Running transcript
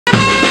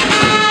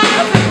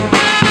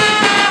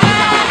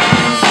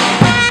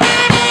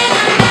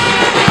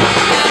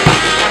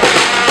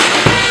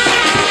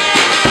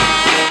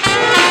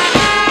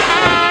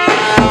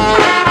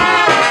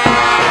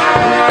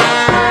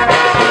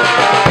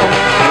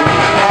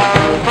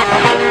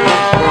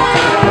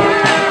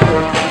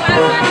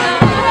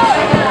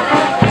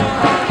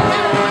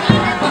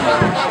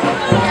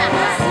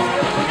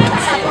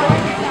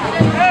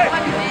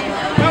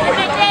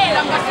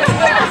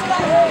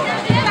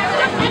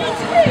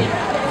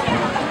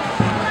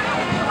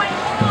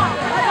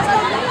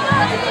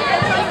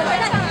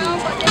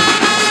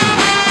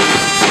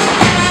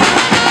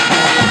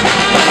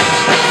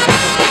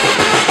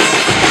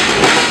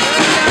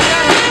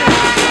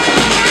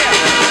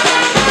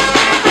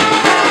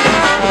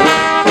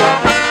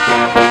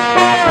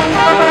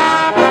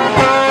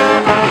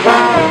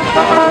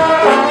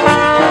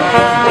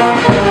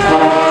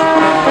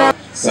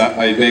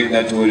I beg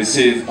that we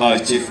receive our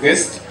chief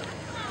guest.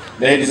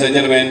 Ladies and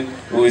gentlemen,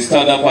 we will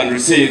stand up and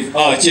receive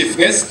our chief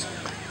guest.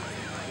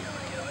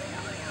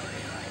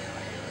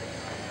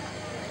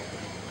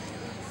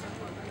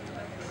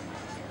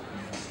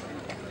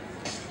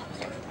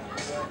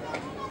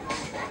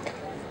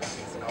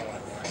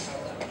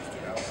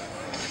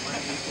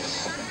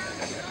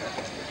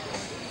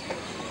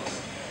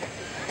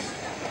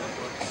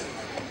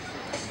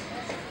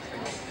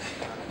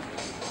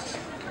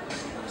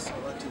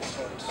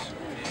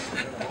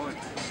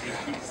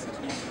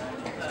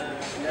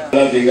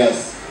 Loving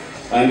us,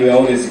 and we are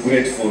always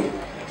grateful.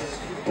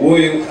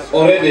 We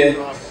already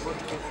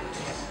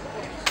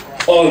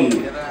on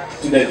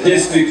to the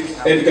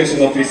district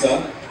education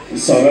officer,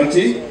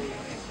 Soroti,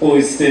 who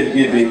is still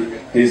giving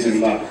his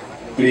remark.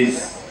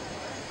 Please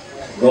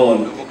go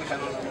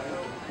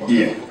on,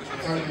 dear.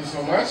 Thank you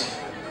so much.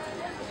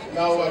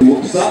 Now,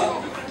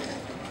 Muksa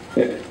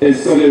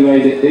is followed by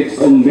the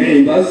ex-com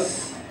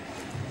members.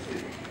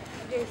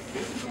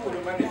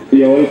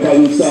 You are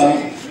welcome,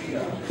 sir.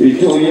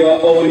 Into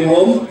your own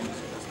home,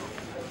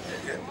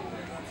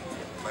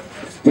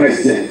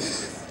 President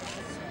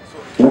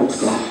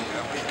Muksa.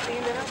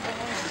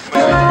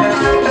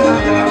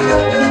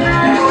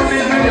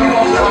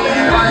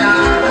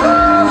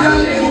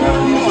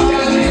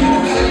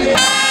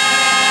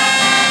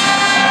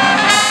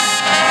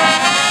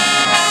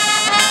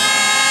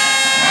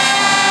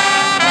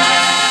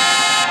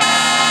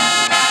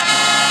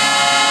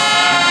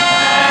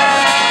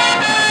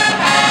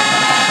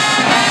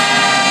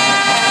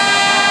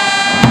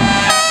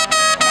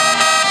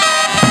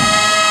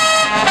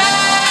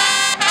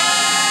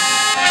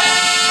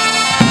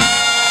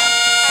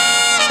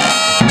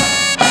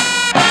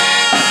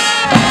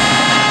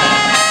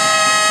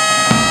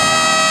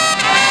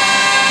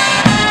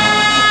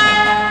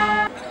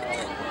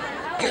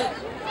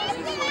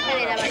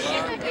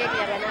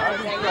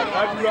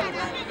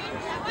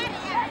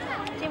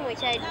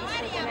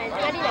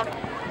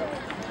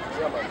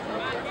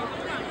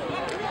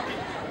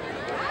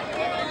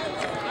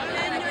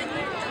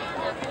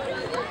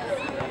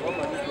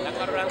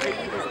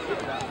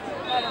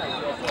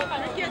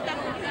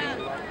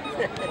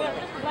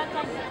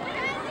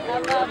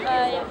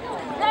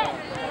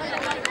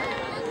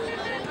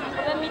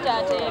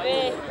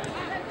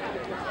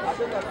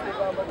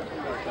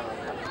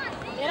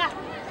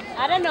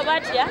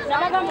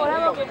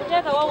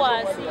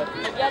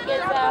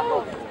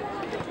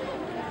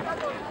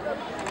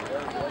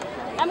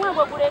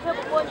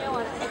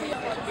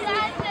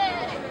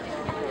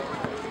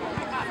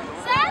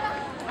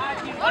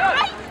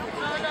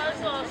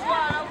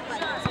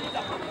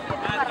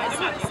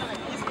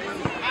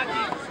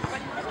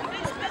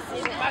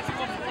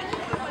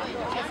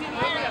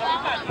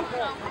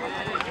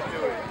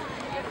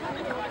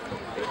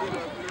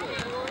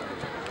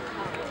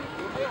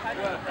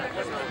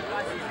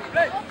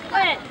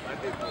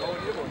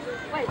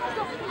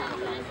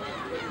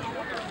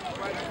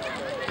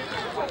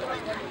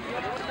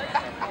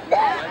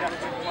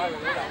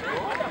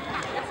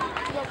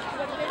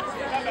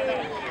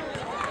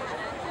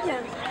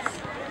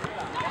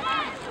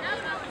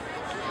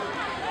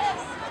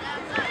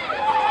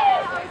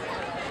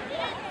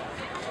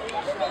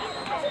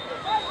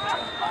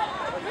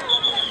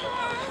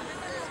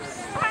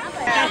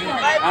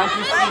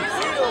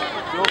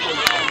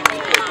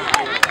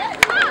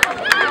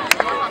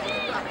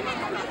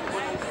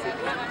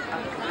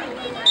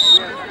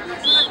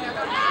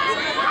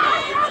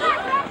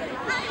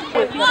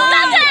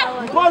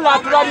 Mpola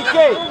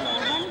tulabike.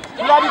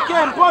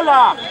 Tulabike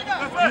Mpola.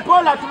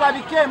 Mpola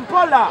tulabike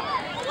Mpola.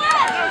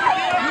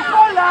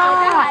 Mpola.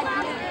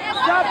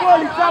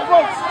 Saboli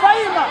saboli.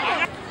 Faima.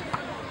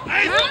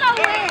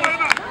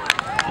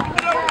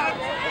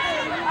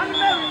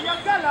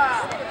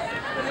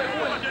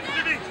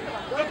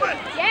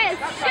 Yes,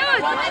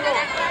 shoot.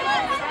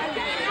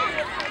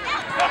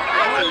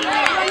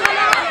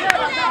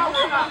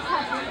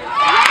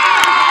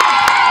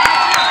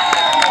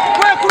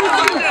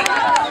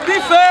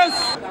 Defense.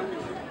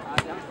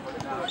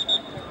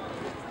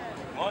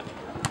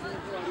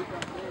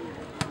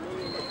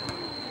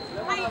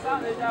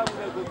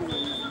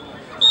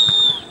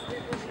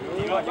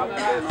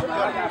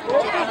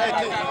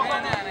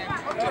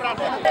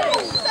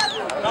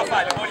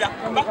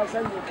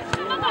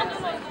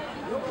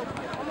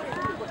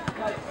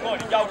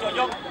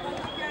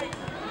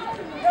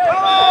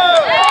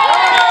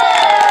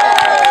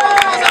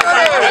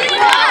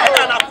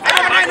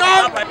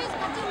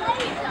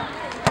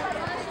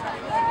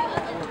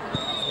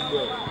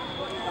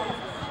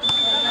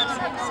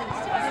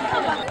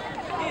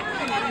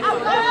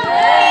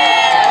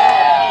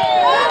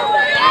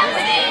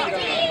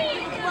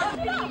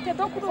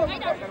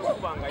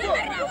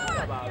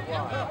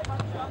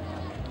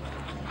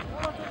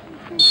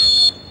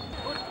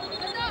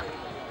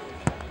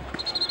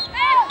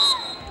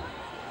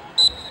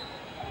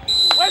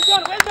 Well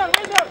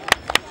done.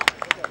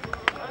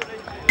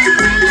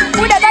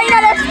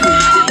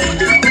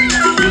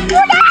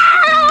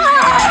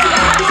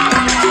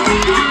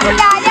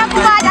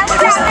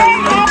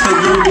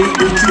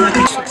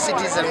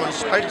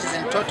 municipalities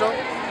in total,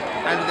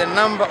 and with a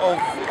number of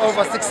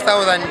over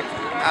 6,000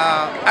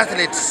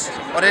 athletes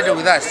already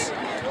with us.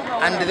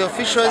 And the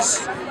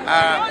officials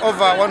are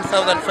over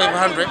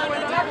 1,500.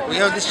 We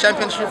have this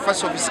championship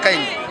first of its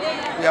kind.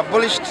 We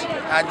abolished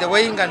the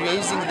weighing and we are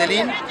using the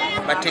lean,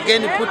 but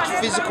again we put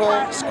physical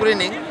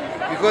screening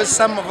because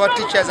some of our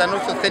teachers are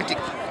not authentic.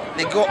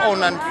 They go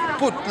on and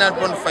put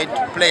non-bona fide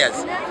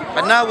players.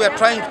 But now we are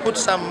trying to put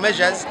some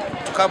measures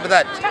to cover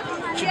that.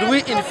 Should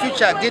we in the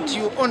future get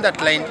you on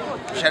that line,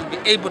 we shall be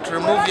able to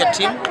remove your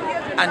team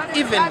and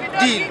even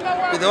deal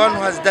with the one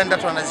who has done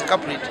that one as a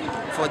culprit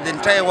for the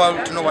entire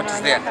world to know what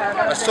is there.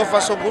 But so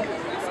far so good,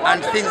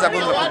 and things are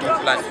going according to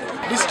plan.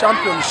 This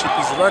championship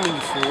is running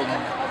from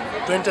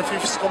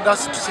 25th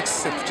August to 6th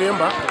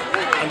September,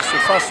 and so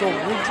far so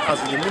good. As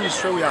the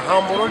ministry, we are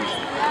humbled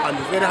and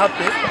very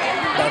happy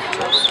that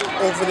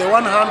over the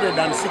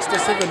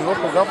 167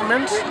 local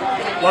governments,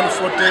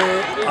 144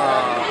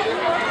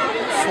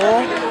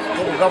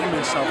 local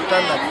governments have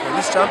turned up for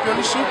this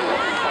championship,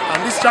 and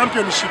this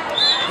championship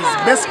is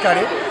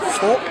basically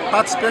for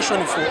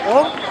participation for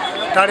all,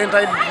 talent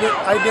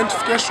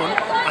identification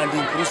and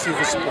inclusive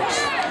sports.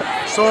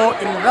 So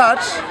in that,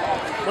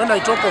 when I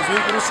talk of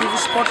inclusive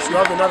sports, you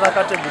have another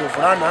category of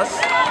runners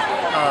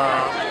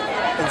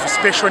of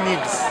special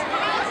needs.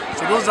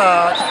 So those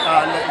are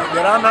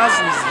the runners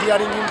with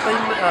hearing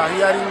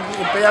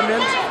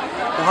impairment,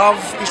 who have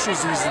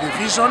issues with the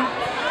vision,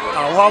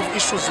 who have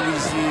issues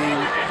with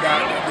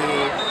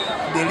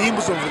the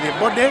limbs of the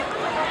body.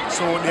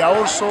 So they have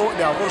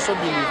also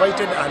been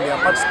invited and they are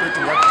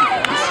participating actively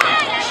in this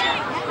championship.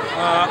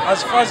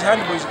 As far as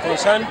handball is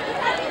concerned,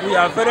 we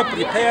are very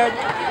prepared.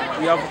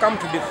 We have come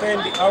to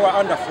defend our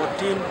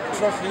under-14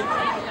 trophy,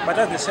 but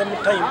at the same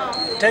time,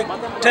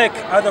 take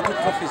other good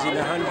trophies in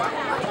the hand.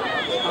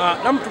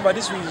 Mpigi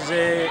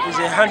is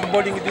a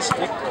handballing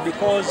district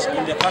because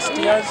in the past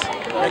years,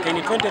 like in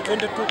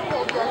 2022,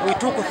 we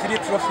took 3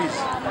 trophies.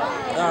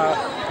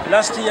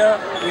 Last year,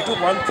 we took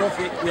 1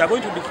 trophy. We are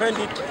going to defend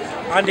it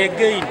and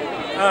again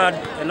add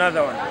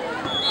another one.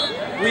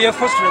 We are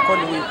forced to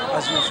record with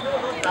as usual.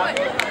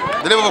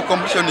 The level of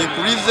competition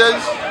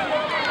increases,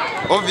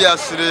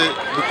 obviously,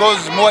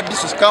 because more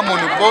discs come on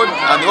board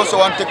and they also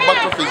want to take back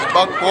trophies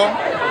back home.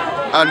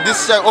 And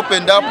this year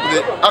opened up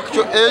the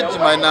actual age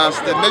minus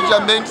the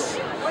measurements.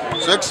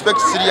 So expect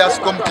serious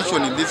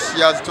competition in this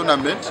year's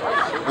tournament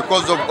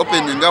because of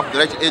opening up the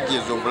right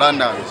ages of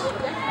runners.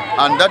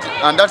 And that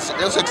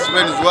also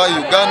explains why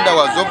Uganda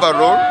was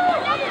overall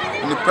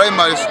in the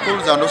primary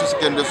schools and also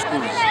secondary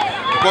schools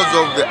because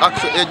of the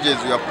actual ages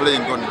we are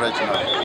playing on right now.